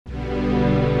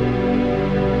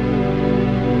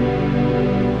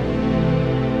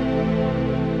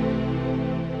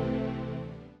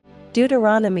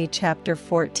Deuteronomy chapter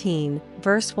 14,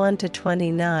 verse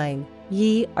 1-29,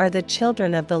 Ye are the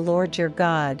children of the Lord your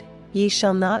God, ye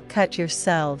shall not cut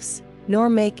yourselves, nor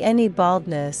make any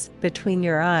baldness between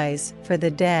your eyes for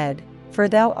the dead, for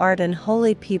thou art an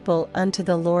holy people unto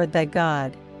the Lord thy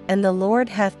God, and the Lord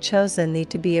hath chosen thee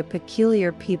to be a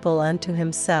peculiar people unto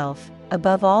himself,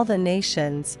 above all the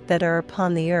nations that are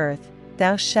upon the earth.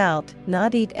 Thou shalt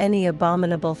not eat any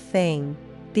abominable thing.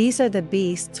 These are the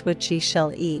beasts which ye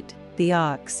shall eat, the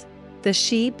ox, the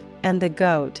sheep, and the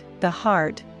goat, the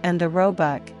hart, and the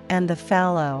roebuck, and the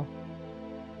fallow,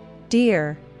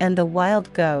 deer, and the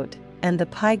wild goat, and the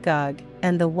pygarg,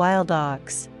 and the wild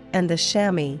ox, and the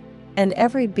chamois, and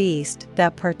every beast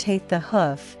that parteth the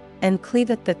hoof, and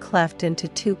cleaveth the cleft into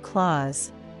two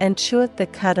claws, and cheweth the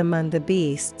cud among the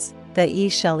beasts, that ye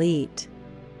shall eat.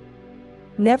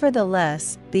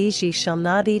 Nevertheless, these ye shall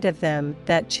not eat of them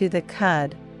that chew the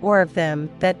cud, or of them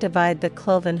that divide the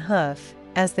cloven hoof,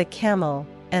 as the camel,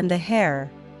 and the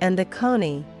hare, and the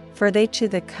coney, for they chew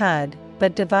the cud,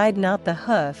 but divide not the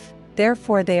hoof,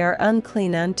 therefore they are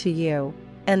unclean unto you,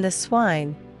 and the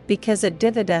swine, because it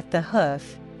divideth the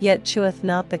hoof, yet cheweth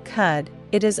not the cud,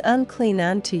 it is unclean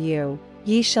unto you.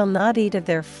 Ye shall not eat of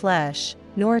their flesh,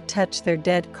 nor touch their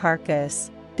dead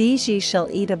carcass. These ye shall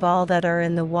eat of all that are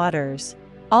in the waters.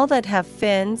 All that have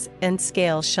fins and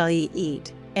scales shall ye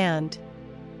eat, and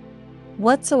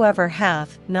whatsoever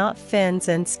hath not fins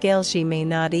and scales ye may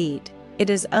not eat, it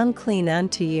is unclean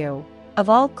unto you. Of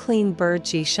all clean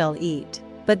birds ye shall eat,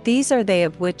 but these are they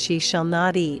of which ye shall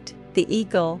not eat, the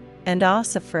eagle, and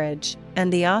ossifrage,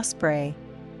 and the osprey,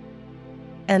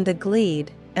 and the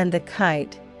glede, and the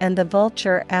kite, and the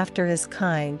vulture after his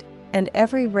kind, and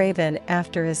every raven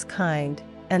after his kind,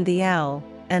 and the owl,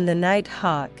 and the night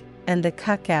hawk, and the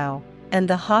cuckoo, and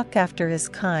the hawk after his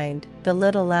kind, the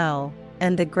little owl,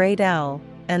 and the great owl,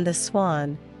 and the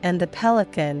swan, and the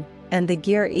pelican, and the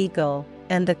gier eagle,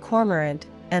 and the cormorant,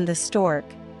 and the stork,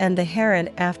 and the heron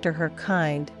after her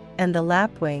kind, and the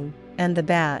lapwing, and the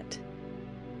bat.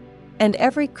 And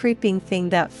every creeping thing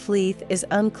that fleeth is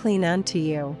unclean unto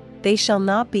you, they shall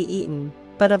not be eaten,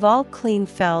 but of all clean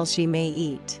fowls ye may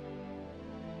eat.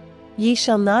 Ye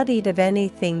shall not eat of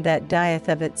anything that dieth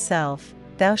of itself.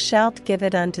 Thou shalt give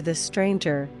it unto the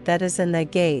stranger that is in thy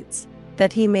gates,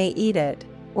 that he may eat it,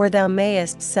 or thou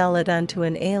mayest sell it unto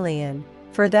an alien,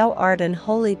 for thou art an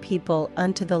holy people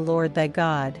unto the Lord thy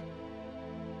God.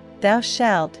 Thou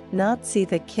shalt not see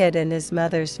the kid in his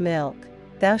mother's milk.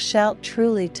 Thou shalt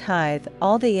truly tithe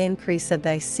all the increase of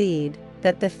thy seed,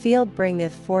 that the field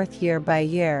bringeth forth year by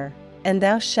year, and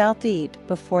thou shalt eat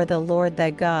before the Lord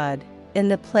thy God, in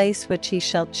the place which he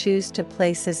shall choose to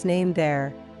place his name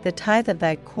there, the tithe of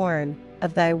thy corn,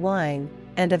 of thy wine,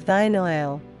 and of thine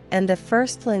oil, and the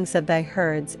firstlings of thy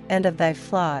herds and of thy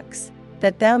flocks,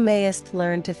 that thou mayest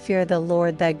learn to fear the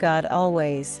Lord thy God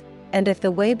always. And if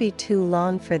the way be too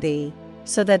long for thee,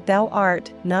 so that thou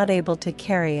art not able to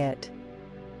carry it,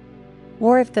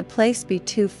 or if the place be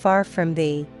too far from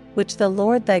thee, which the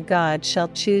Lord thy God shall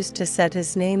choose to set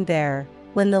his name there,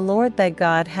 when the Lord thy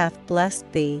God hath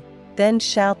blessed thee, then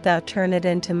shalt thou turn it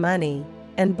into money,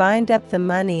 and bind up the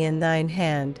money in thine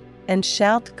hand, and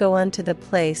shalt go unto the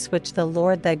place which the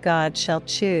Lord thy God shall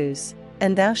choose,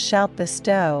 and thou shalt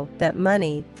bestow that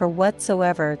money for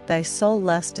whatsoever thy soul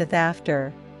lusteth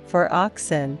after, for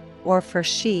oxen, or for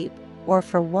sheep, or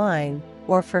for wine,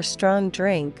 or for strong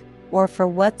drink, or for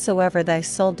whatsoever thy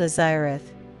soul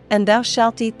desireth, and thou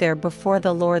shalt eat there before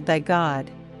the Lord thy God,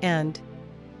 and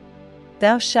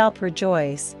thou shalt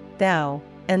rejoice, thou,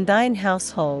 and thine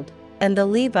household, and the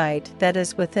Levite that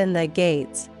is within thy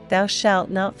gates. Thou shalt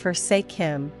not forsake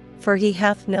him, for he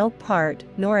hath no part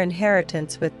nor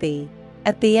inheritance with thee.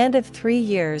 At the end of 3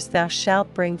 years thou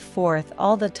shalt bring forth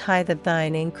all the tithe of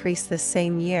thine increase the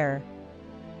same year,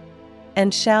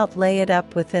 and shalt lay it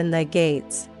up within thy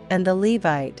gates. And the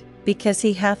Levite, because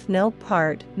he hath no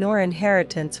part nor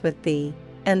inheritance with thee,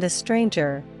 and the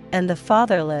stranger, and the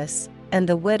fatherless, and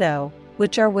the widow,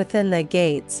 which are within thy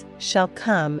gates, shall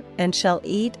come and shall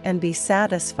eat and be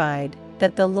satisfied,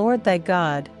 that the Lord thy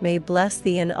God may bless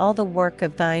thee in all the work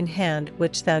of thine hand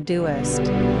which thou doest.